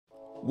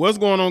What's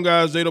going on,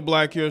 guys? Jada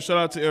Black here. Shout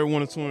out to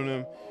everyone that's tuning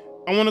in.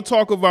 I want to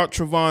talk about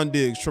Trevon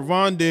Diggs.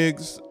 Trevon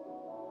Diggs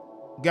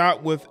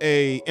got with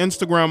a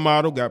Instagram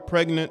model, got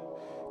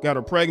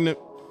her pregnant,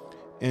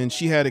 and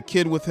she had a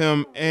kid with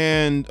him,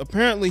 and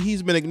apparently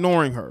he's been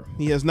ignoring her.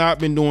 He has not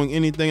been doing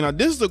anything. Now,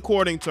 this is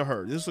according to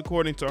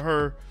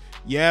her.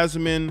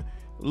 Yasmine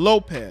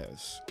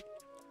Lopez.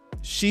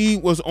 She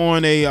was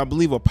on I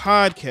believe a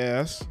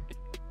podcast,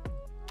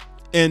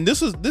 and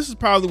this is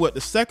probably what,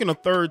 the second or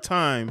third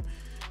time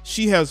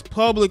she has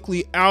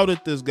publicly outed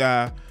this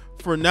guy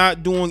for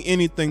not doing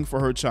anything for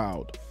her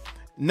child.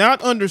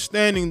 Not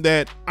understanding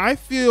that, I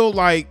feel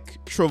like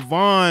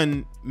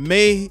Trevon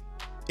may,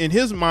 in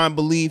his mind,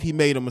 believe he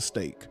made a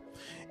mistake,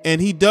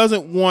 and he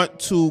doesn't want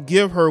to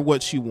give her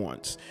what she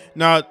wants.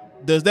 Now,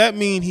 does that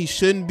mean he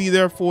shouldn't be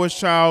there for his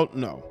child?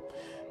 No.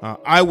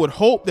 I would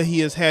hope that he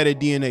has had a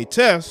DNA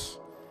test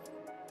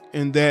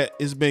and that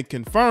it's been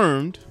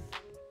confirmed.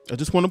 I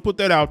just want to put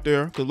that out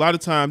there, because a lot of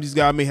times these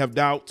guys may have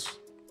doubts.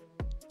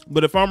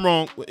 But if I'm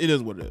wrong, it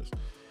is what it is.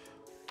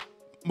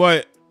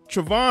 But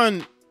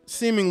Trevon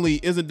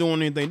seemingly isn't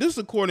doing anything. This is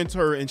according to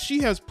her, and she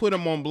has put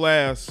him on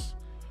blast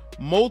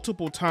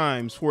multiple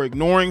times for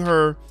ignoring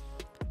her,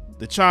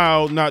 the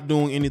child, not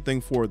doing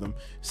anything for them.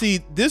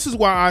 See, this is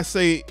why I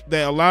say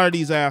that a lot of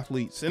these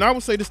athletes, and I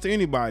would say this to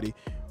anybody,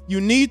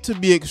 you need to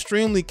be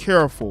extremely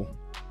careful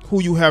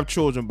who you have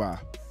children by.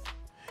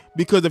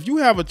 Because if you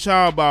have a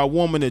child by a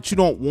woman that you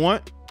don't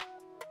want,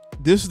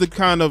 this is the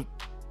kind of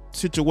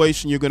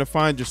situation you're going to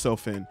find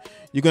yourself in.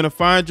 You're going to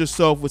find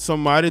yourself with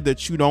somebody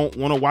that you don't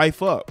want to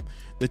wife up,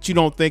 that you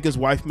don't think is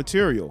wife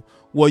material.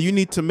 Well, you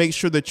need to make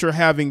sure that you're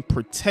having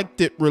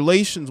protected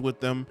relations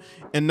with them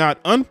and not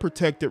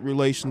unprotected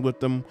relations with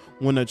them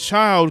when a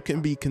child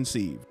can be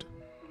conceived.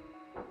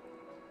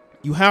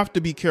 You have to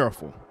be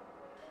careful,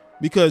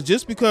 because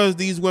just because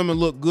these women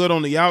look good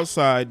on the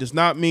outside does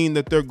not mean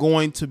that they're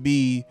going to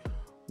be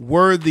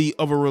worthy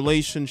of a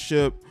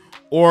relationship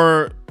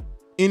or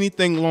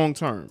anything long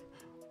term.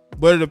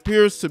 But it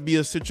appears to be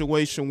a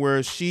situation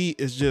where she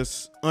is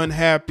just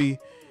unhappy,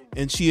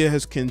 and she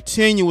has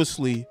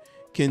continuously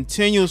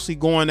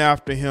going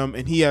after him,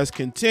 and he has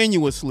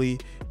continuously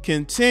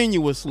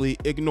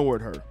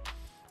ignored her.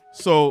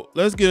 So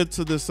let's get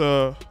into this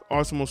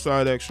Arsenal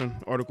side action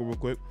article real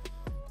quick.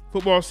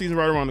 Football season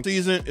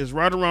is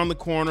right around the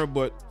corner,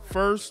 but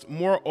first,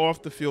 more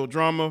off the field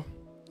drama.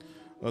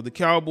 The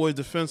Cowboys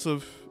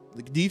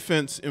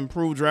defense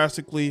improved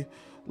drastically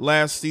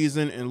last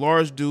season, in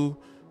large due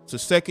to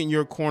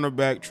second-year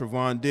cornerback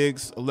Trevon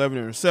Diggs, 11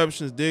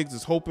 interceptions. Diggs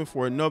is hoping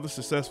for another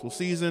successful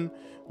season.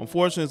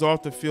 Unfortunately, his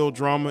off-the-field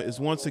drama is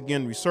once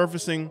again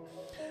resurfacing.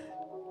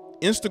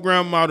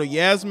 Instagram model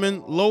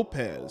Yasmine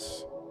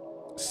Lopez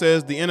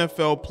says the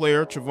NFL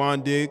player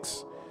Trevon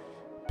Diggs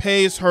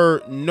pays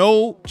her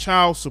no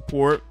child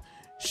support.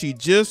 She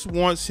just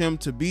wants him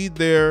to be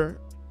there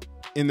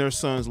in their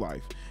son's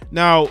life.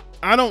 Now,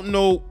 I don't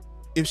know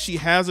if she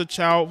has a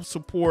child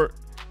support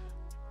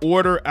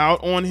order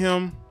out on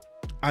him.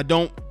 I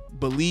don't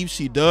believe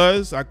she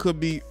does. I could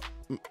be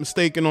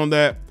mistaken on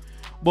that.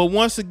 But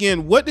once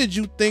again, what did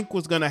you think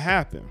was going to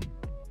happen?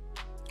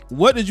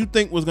 What did you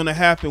think was going to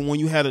happen when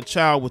you had a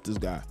child with this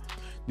guy?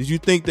 Did you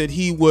think that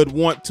he would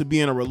want to be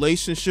in a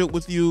relationship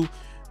with you?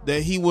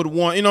 That he would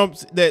want,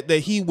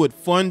 that he would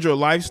fund your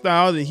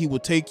lifestyle, that he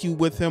would take you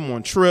with him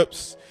on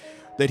trips,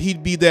 that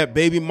he'd be that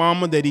baby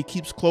mama that he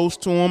keeps close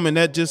to him, and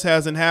that just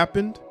hasn't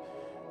happened?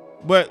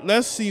 But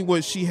let's see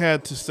what she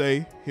had to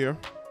say here.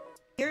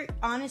 You're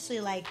honestly,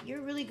 like, you're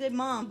a really good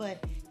mom,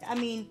 but I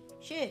mean,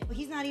 shit,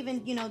 he's not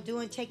even,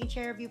 taking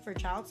care of you for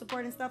child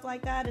support and stuff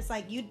like that. It's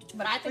like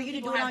but I think you to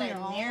people do it have on that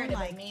your own. narrative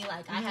of me,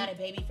 like, I had a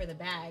baby for the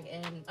bag,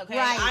 and okay,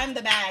 right. I'm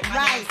the bag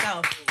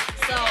myself.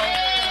 So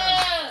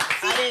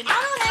See, I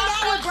don't hang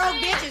out with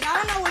broke bitches. I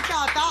don't know what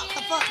y'all thought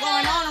the fuck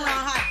going on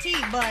around hot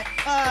tea, but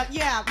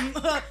yeah,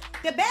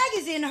 the bag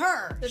is in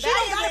her. She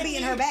don't gotta be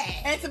in her bag.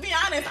 And to be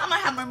honest, I might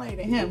have more money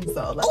than him.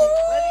 So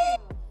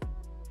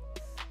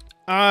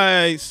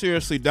I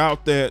seriously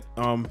doubt that.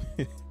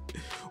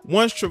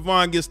 Once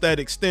Trevon gets that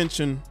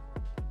extension,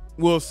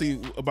 we'll see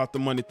about the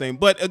money thing.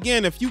 But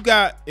again, if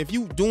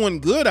you doing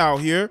good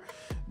out here,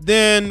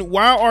 then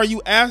why are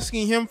you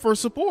asking him for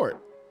support?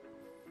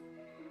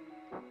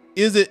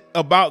 Is it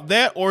about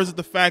that, or is it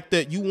the fact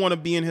that you want to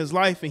be in his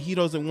life and he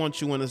doesn't want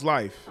you in his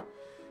life?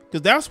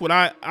 Because that's what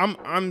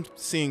I'm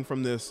seeing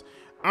from this.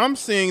 I'm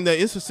seeing that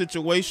it's a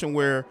situation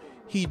where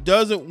he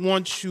doesn't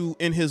want you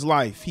in his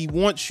life. He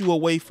wants you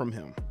away from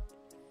him.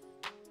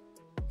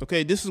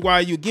 Okay, this is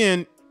why you,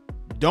 again,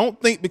 don't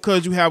think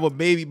because you have a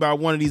baby by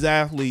one of these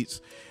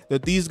athletes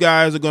that these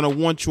guys are going to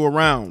want you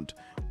around.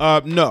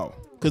 No,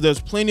 because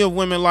there's plenty of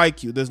women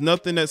like you. There's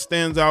nothing that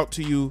stands out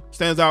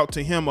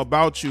to him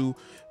about you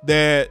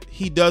that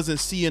he doesn't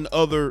see in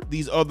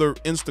these other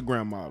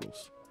Instagram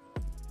models.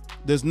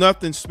 There's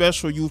nothing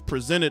special you've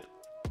presented,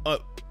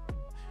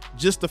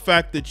 just the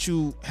fact that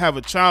you have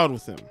a child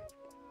with him.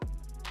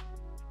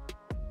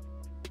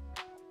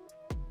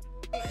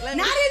 Not in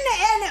the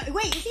NFL.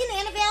 Wait, is he in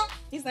the NFL?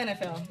 He's in the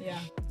NFL, yeah.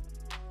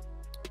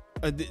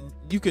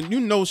 you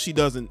know she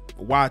doesn't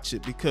watch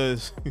it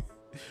because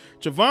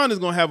Trevon is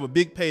gonna have a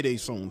big payday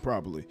soon,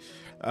 probably.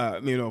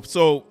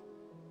 So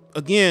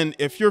again,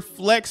 if you're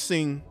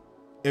flexing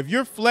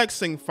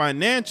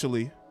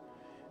financially,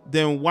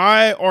 then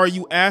why are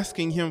you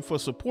asking him for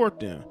support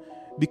then?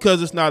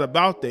 Because it's not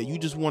about that. You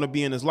just want to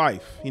be in his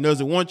life. He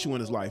doesn't want you in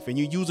his life, and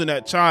you're using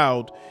that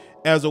child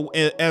as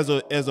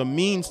a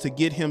means to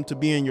get him to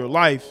be in your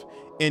life,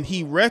 and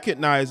he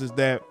recognizes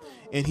that,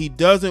 and he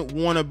doesn't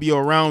want to be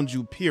around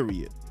you,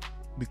 period,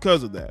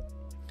 because of that.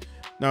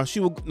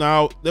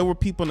 Now there were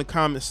people in the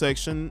comment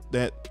section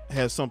that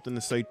had something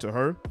to say to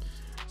her.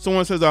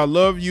 Someone says, I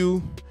love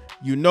you.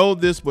 You know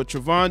this, but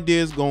Trevon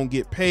Diggs gonna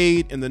get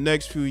paid in the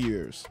next few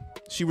years.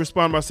 She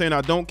responded by saying,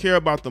 I don't care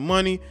about the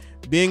money.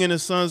 Being in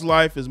his son's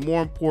life is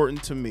more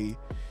important to me.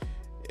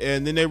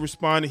 And then they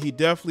responded, he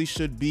definitely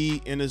should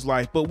be in his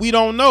life. But we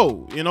don't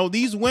know.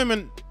 These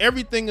women,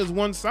 everything is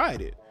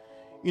one-sided.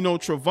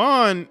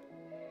 Trevon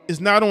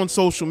is not on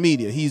social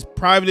media. He's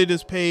privated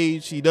his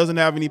page. He doesn't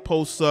have any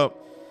posts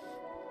up.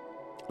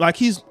 Like,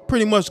 he's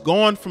pretty much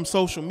gone from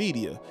social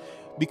media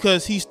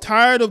because he's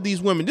tired of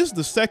these women. This is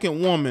the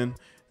second woman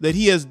that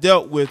he has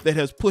dealt with that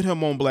has put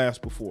him on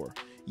blast before.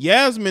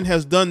 Yasmine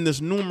has done this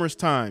numerous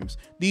times.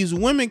 These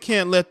women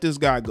can't let this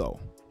guy go.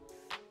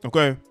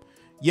 Okay?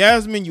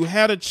 Yasmine, you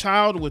had a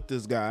child with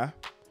this guy.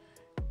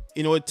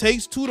 It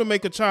takes two to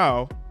make a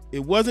child. It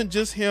wasn't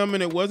just him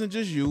and it wasn't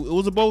just you. It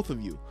was both of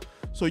you.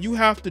 So you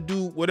have to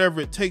do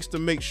whatever it takes to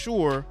make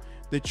sure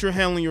that you're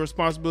handling your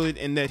responsibility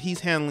and that he's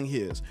handling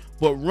his.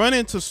 But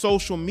running to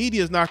social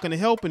media is not going to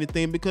help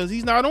anything because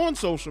he's not on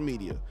social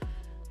media.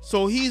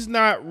 So he's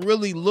not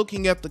really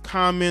looking at the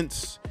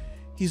comments.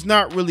 He's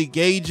not really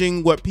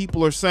gauging what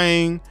people are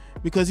saying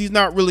because he's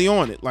not really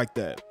on it like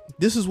that.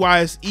 This is why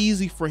it's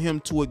easy for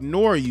him to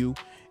ignore you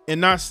and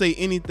not say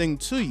anything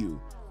to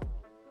you.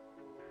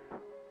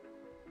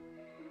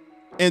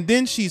 And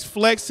then she's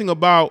flexing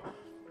about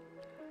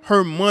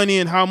her money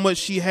and how much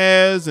she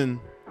has and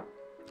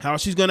how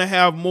she's gonna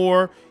have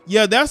more.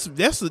 Yeah,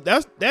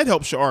 that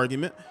helps your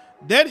argument.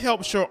 That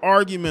helps your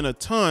argument a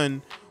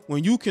ton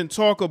when you can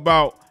talk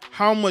about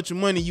how much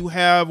money you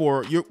have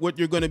or what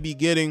you're gonna be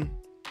getting.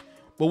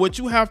 But what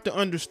you have to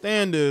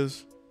understand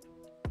is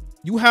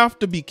you have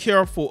to be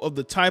careful of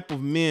the type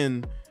of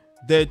men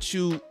that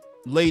you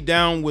lay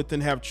down with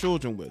and have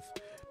children with,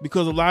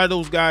 because a lot of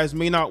those guys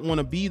may not want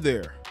to be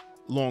there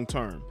long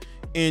term.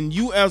 And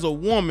you as a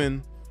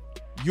woman,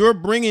 you're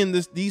bringing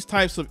these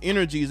types of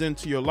energies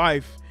into your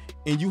life,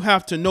 and you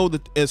have to know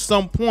that at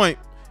some point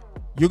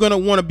you're going to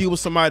want to be with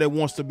somebody that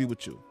wants to be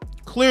with you.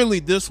 Clearly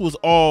this was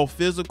all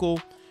physical.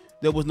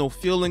 There was no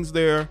feelings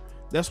there.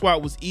 That's why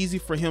it was easy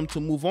for him to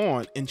move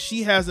on, and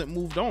she hasn't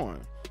moved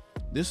on.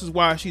 This is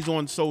why she's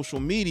on social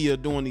media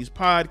doing these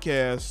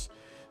podcasts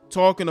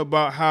talking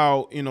about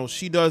how,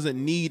 she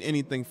doesn't need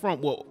anything from.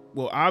 Well,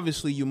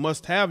 obviously you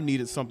must have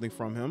needed something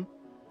from him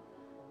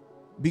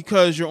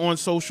because you're on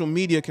social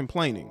media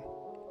complaining.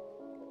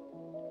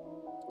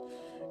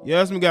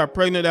 Yasmine got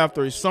pregnant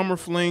after a summer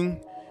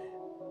fling,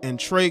 and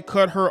Trey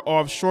cut her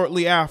off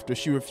shortly after.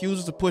 She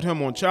refuses to put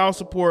him on child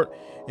support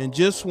and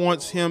just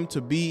wants him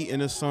to be in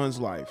his son's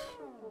life.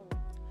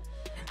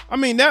 I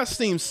mean, that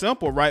seems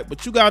simple, right?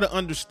 But you got to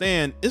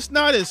understand, it's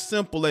not as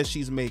simple as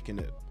she's making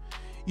it.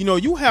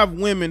 You have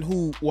women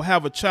who will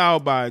have a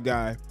child by a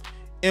guy,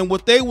 and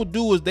what they will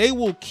do is they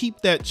will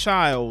keep that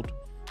child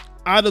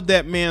out of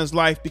that man's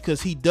life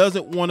because he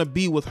doesn't want to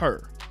be with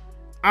her.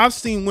 I've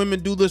seen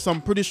women do this.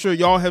 I'm pretty sure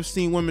y'all have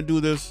seen women do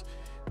this.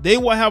 They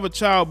will have a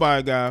child by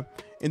a guy,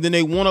 and then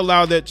they won't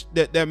allow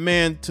that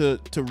man to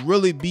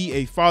really be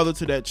a father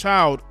to that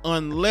child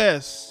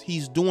unless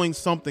he's doing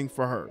something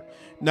for her.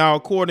 Now,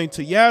 according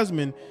to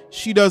Yasmine,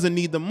 she doesn't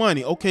need the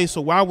money. Okay, so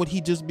why would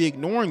he just be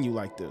ignoring you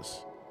like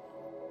this?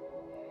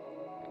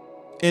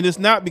 And it's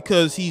not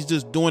because he's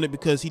just doing it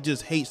because he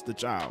just hates the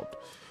child.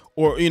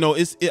 Or,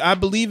 I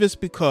believe it's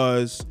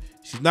because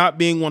she's not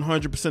being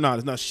 100%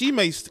 honest. Now, she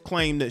may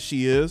claim that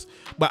she is,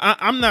 but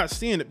I'm not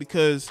seeing it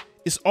because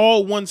it's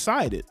all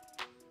one-sided.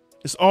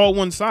 It's all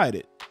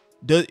one-sided.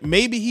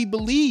 Maybe he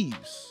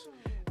believes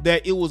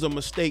that it was a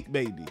mistake,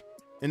 baby.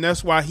 And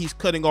that's why he's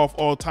cutting off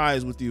all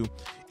ties with you.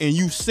 And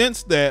you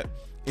sense that,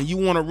 and you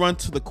want to run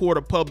to the court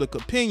of public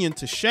opinion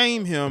to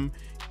shame him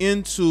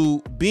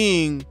into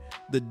being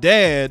the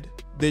dad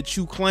that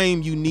you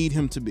claim you need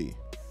him to be.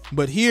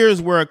 But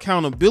here's where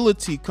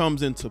accountability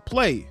comes into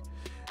play,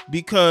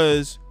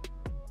 because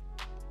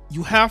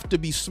you have to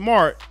be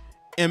smart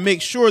and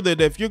make sure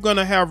that if you're going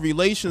to have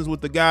relations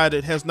with the guy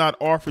that has not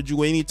offered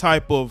you any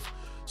type of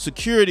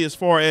security as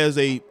far as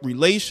a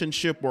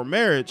relationship or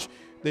marriage,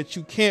 that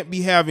you can't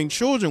be having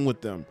children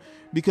with them,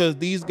 because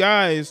these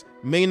guys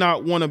may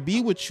not want to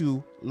be with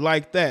you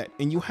like that.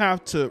 And you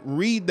have to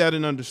read that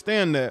and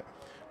understand that.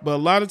 But a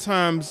lot of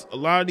times, a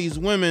lot of these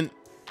women,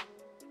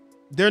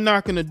 they're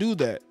not going to do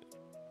that.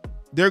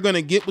 They're going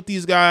to get with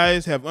these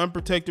guys, have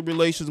unprotected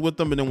relations with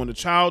them. And then when the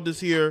child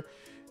is here,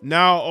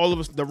 now all of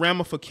us, the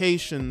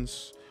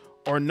ramifications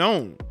are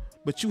known.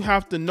 But you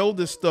have to know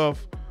this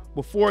stuff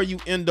before you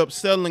end up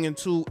settling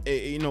into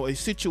a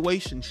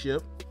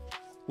situationship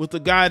with a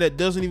guy that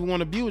doesn't even want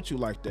to be with you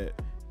like that.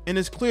 And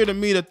it's clear to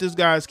me that this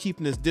guy is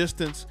keeping his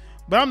distance,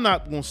 but I'm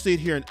not going to sit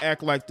here and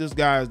act like this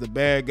guy is the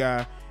bad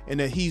guy and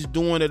that he's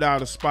doing it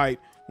out of spite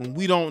when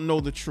we don't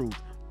know the truth.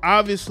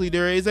 Obviously,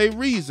 there is a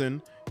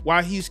reason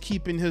why he's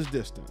keeping his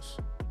distance.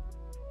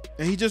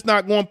 And he's just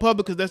not going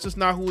public because that's just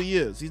not who he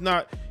is. He's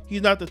not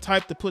the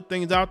type to put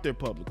things out there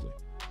publicly.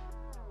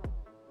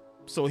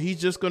 So he's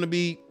just going to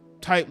be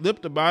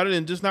tight-lipped about it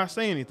and just not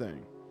say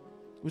anything,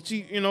 which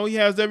he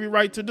has every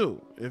right to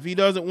do. If he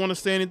doesn't want to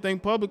say anything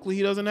publicly,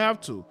 he doesn't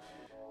have to.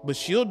 But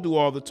she'll do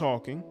all the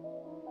talking.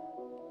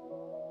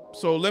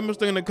 So let me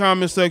stay in the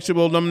comment section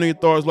below. Let me know your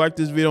thoughts. Like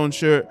this video and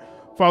share it.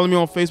 Follow me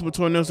on Facebook,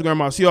 Twitter, and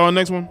Instagram. I'll see y'all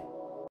next one.